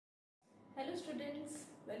Hello students,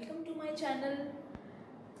 welcome to my channel.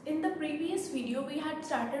 In the previous video we had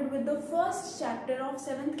started with the first chapter of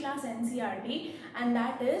 7th class NCERT, and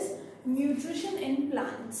that is nutrition in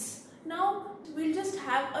plants. Now we'll just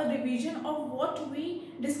have a revision of what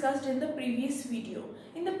we discussed in the previous video.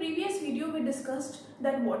 In the previous video we discussed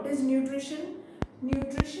that what is nutrition.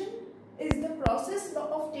 Nutrition is the process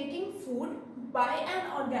of taking food by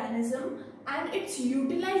an organism and its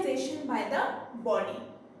utilization by the body.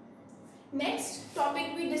 Next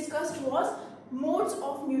topic we discussed was modes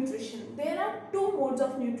of nutrition. There are two modes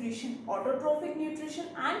of nutrition: autotrophic nutrition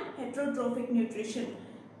and heterotrophic nutrition.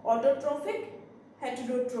 Autotrophic,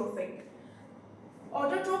 heterotrophic.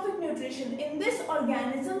 Autotrophic nutrition, in this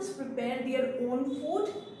organisms prepare their own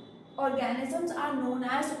food. Organisms are known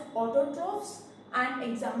as autotrophs and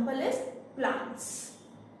example is plants.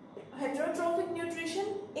 Heterotrophic nutrition,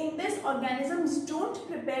 in this organisms don't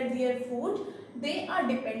prepare their food. They are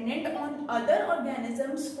dependent on other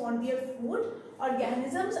organisms for their food.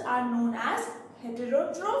 Organisms are known as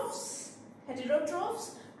heterotrophs.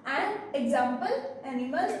 And example,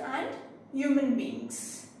 animals and human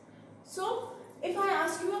beings. So if I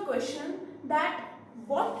ask you a question that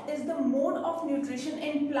what is the mode of nutrition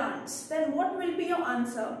in plants, then what will be your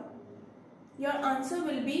answer? Your answer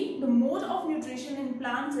will be the mode of nutrition in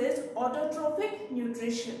plants is autotrophic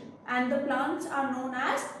nutrition, and the plants are known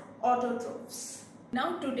as autotrophs.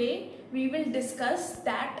 Now today we will discuss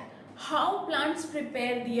that how plants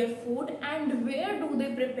prepare their food and where do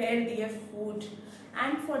they prepare their food.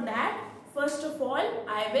 And for that, first of all,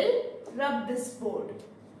 I will rub this board.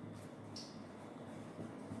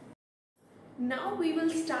 Now we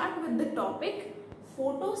will start with the topic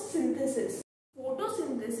photosynthesis.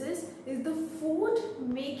 Photosynthesis is the food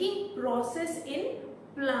making process in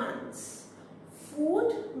plants.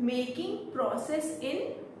 Food making process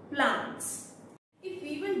in plants. If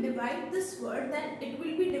we will divide this word, then it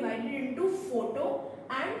will be divided into photo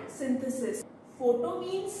and synthesis. Photo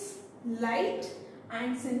means light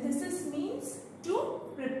and synthesis means to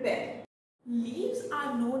prepare. Leaves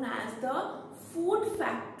are known as the food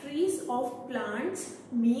factories of plants,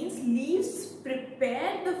 means leaves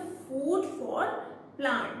prepare the food for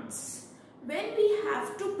plants. When we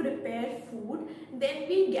have to prepare food, then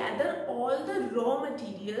we gather all the raw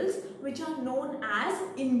materials which are known as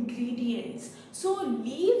ingredients. So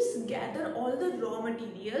leaves gather all the raw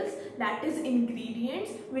materials, that is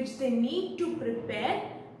ingredients, which they need to prepare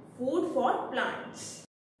food for plants.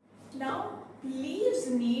 Now leaves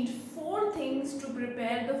need 4 things to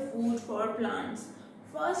prepare the food for plants.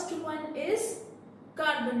 First one is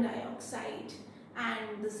carbon dioxide,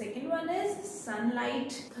 and the second one is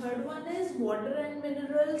sunlight, third one is water and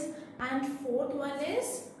minerals, and fourth one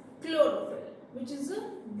is chlorophyll, which is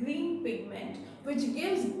a green pigment which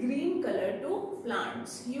gives green color to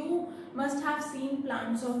plants. You must have seen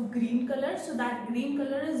plants of green color, so that green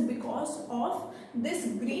color is because of this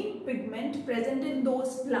green pigment present in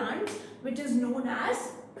those plants, which is known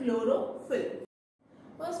as chlorophyll.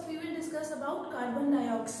 First we will discuss about carbon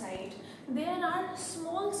dioxide. There are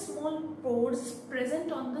small pores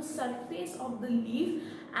present on the surface of the leaf,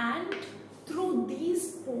 and through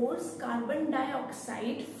these pores carbon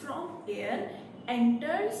dioxide from air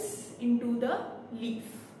enters into the leaf.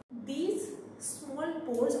 These small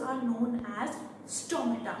pores are known as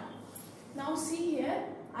stomata. Now see here,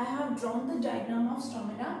 I have drawn the diagram of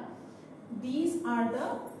stomata. These are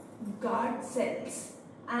the guard cells,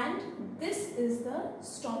 and this is the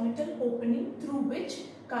stomatal opening through which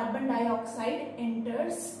carbon dioxide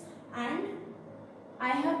enters, and I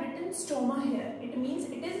have written stoma here. It means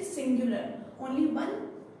it is singular. Only one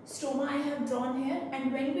stoma I have drawn here,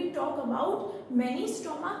 and when we talk about many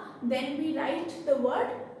stoma, then we write the word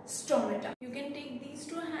stomata. You can take these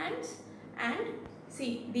two hands and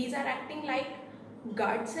see, these are acting like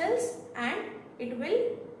guard cells and it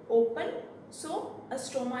will open. So a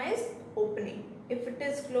stoma is opening. If it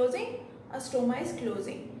is closing, a stoma is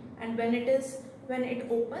closing, and when it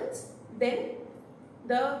opens, then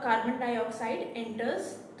the carbon dioxide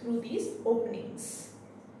enters through these openings.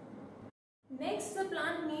 Next the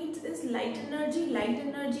plant needs is light energy. Light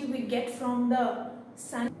energy we get from the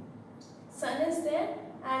sun. Sun is there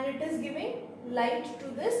and it is giving light to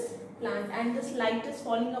this plant, and this light is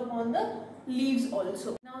falling upon the leaves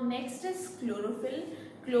also. Now next is chlorophyll.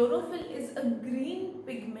 Chlorophyll is a green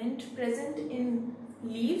pigment present in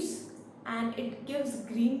leaves, and it gives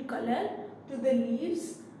green color to the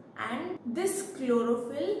leaves, and this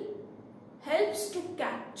chlorophyll helps to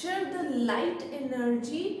capture the light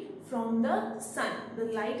energy from the sun. The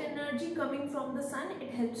light energy coming from the sun,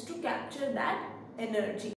 it helps to capture that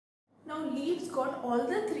energy. Now leaves got all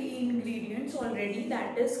the three ingredients already,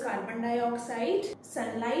 that is carbon dioxide,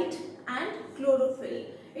 sunlight and chlorophyll.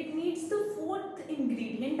 It needs the fourth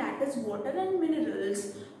ingredient, that is water and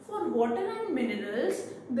minerals. For water and minerals,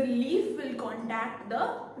 the leaf will contact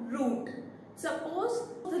the root. Suppose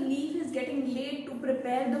the leaf is getting late to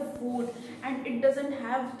prepare the food and it doesn't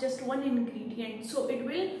have just one ingredient, so it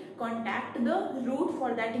will contact the root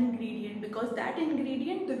for that ingredient, because that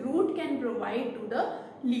ingredient the root can provide to the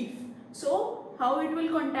leaf. So how it will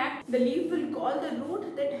contact? The leaf will call the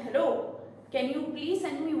root that, hello, can you please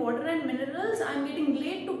send me water and minerals? I am getting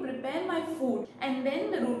late to prepare my food. And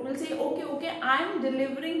then the root will say, okay, I am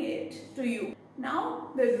delivering it to you. Now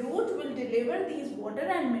the root will deliver these water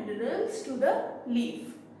and minerals to the leaf.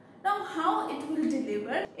 Now how it will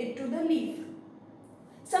deliver it to the leaf?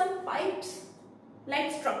 Some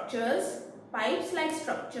pipes-like structures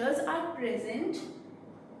are present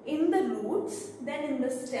in the roots, then in the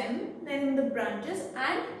stem, then in the branches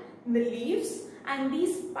and in the leaves, and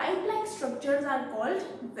these pipe-like structures are called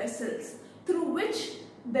vessels, through which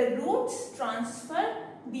the roots transfer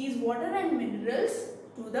these water and minerals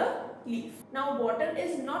to the leaf. Now water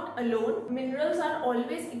is not alone, minerals are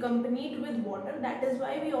always accompanied with water, that is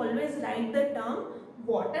why we always write the term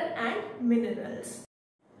water and minerals.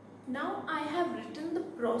 Now I have written the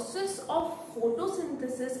process of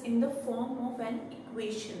photosynthesis in the form of an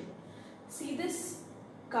equation. See this,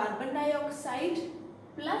 carbon dioxide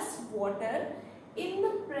plus water in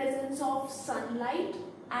the presence of sunlight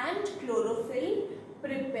and chlorophyll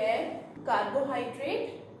prepare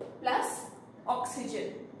carbohydrate plus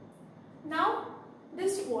oxygen. Now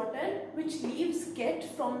this water which leaves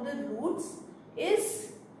get from the roots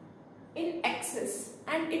is in excess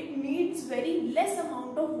and it needs very less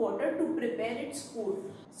amount of water to prepare its food.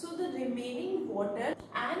 So the remaining water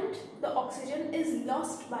and the oxygen is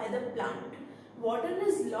lost by the plant. Water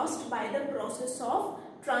is lost by the process of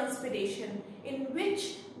transpiration, in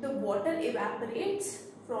which the water evaporates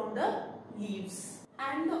from the leaves,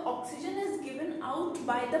 and the oxygen is given out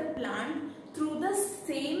by the plant through the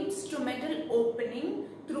same stomatal opening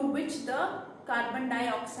through which the carbon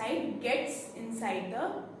dioxide gets inside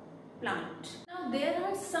the plant. Now there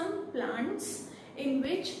are some plants in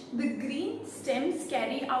which the green stems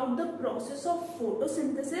carry out the process of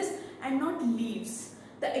photosynthesis and not leaves.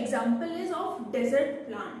 The example is of desert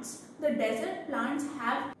plants. The desert plants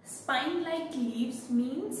have spine-like leaves,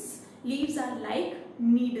 means leaves are like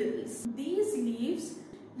needles. These leaves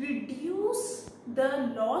reduce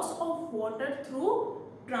the loss of water through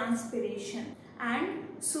transpiration, and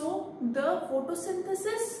so the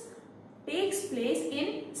photosynthesis takes place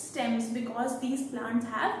in stems, because these plants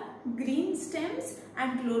have green stems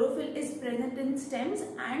and chlorophyll is present in stems,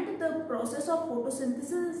 and the process of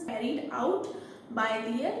photosynthesis is carried out by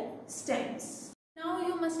their stems. Now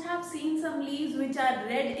you must have seen some leaves which are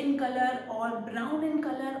red in color or brown in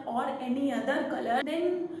color or any other color.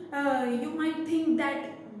 Then you might think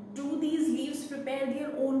that, do these leaves prepare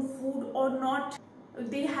their own food or not?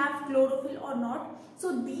 They have chlorophyll or not?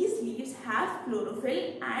 So these leaves have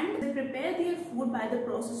chlorophyll and they prepare their food by the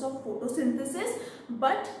process of photosynthesis,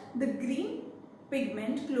 but the green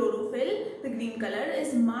pigment chlorophyll, the green color,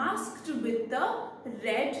 is masked with the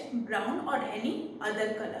red, brown or any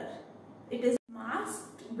other color. It is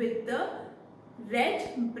masked with the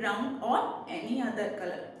red, brown or any other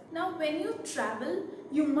color. Now when you travel,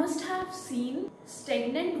 you must have seen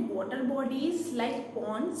stagnant water bodies like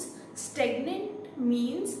ponds. Stagnant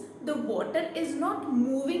means the water is not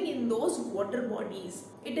moving in those water bodies.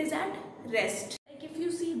 It is at rest. Like if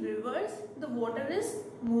you see rivers, the water is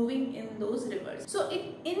moving in those rivers. So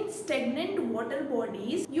in stagnant water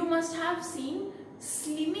bodies, you must have seen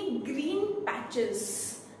slimy green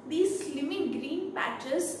patches. These slimy green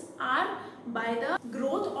patches are by the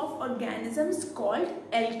growth of organisms called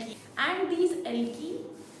algae, and these algae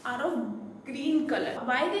are of green color.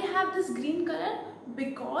 Why they have this green color?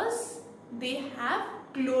 Because they have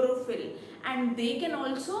chlorophyll and they can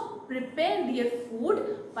also prepare their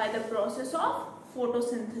food by the process of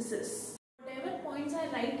photosynthesis. Whatever points I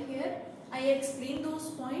write here, I explain those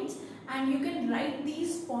points, and you can write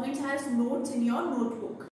these points as notes in your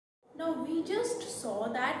notebook. Now we just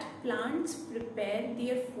saw that plants prepare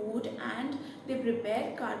their food and they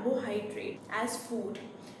prepare carbohydrate as food.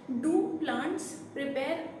 Do plants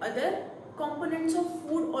prepare other components of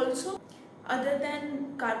food also other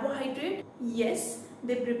than carbohydrate? Yes,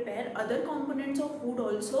 they prepare other components of food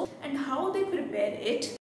also. And how they prepare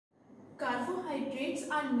it? Carbohydrates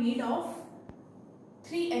are made of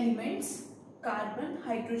three elements: carbon,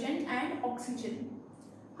 hydrogen and oxygen.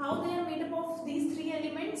 How they are made up of these three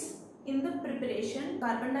elements? in the preparation,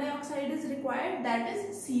 carbon dioxide is required, that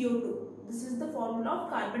is CO2. This is the formula of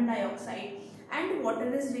carbon dioxide. And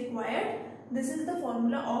water is required. This is the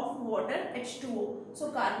formula of water, H2O.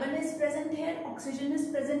 So carbon is present here, oxygen is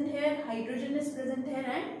present here, hydrogen is present here,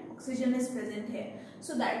 and oxygen is present here.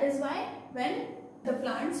 So that is why when the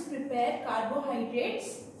plants prepare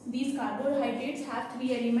carbohydrates, these carbohydrates have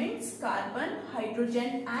three elements: carbon,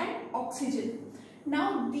 hydrogen, and oxygen.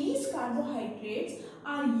 Now these carbohydrates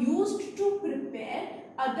are used to prepare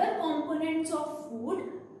other components of food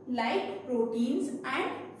like proteins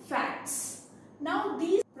and fats. Now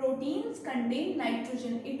these proteins contain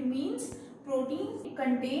nitrogen. It means proteins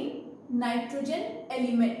contain nitrogen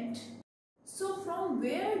element. So from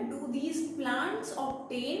where do these plants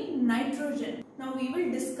obtain nitrogen? Now we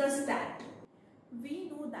will discuss that. We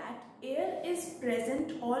know that air is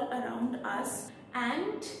present all around us,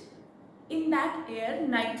 and in that air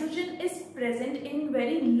nitrogen is present in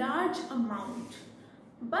very large amount.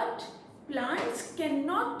 But plants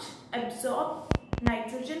cannot absorb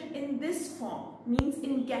nitrogen in this form, means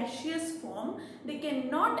in gaseous form. They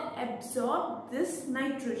cannot absorb this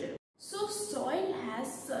nitrogen. So soil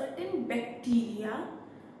has certain bacteria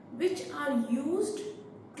which are used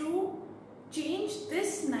to change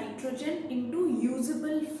this nitrogen into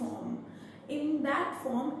usable form, in that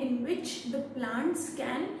form in which the plants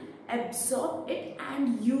can absorb it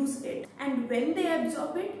and use it. And when they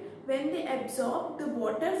absorb it, when they absorb the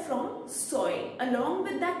water from soil, along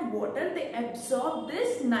with that water they absorb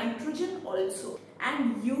this nitrogen also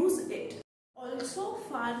and use it. Also,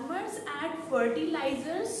 farmers add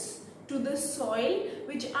fertilizers to the soil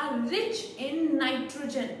which are rich in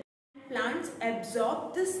nitrogen. Plants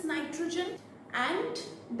absorb this nitrogen, and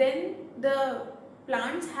then the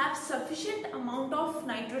plants have sufficient amount of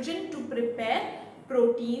nitrogen to prepare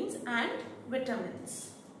proteins and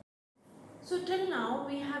vitamins. So till now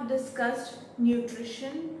we have discussed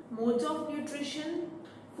nutrition, modes of nutrition,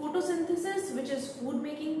 photosynthesis, which is food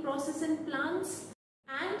making process in plants,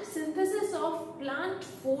 and synthesis of plant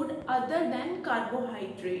food other than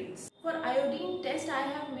carbohydrates. For iodine test I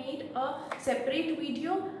have made a separate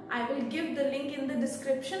video. I will give the link in the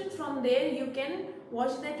description. From there you can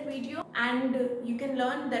watch that video and you can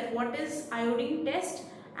learn that what is iodine test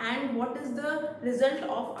and what is the result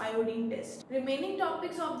of iodine test. Remaining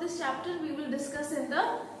topics of this chapter we will discuss in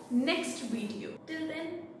the next video. Till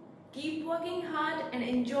then, keep working hard and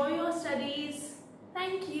enjoy your studies.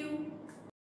 Thank you.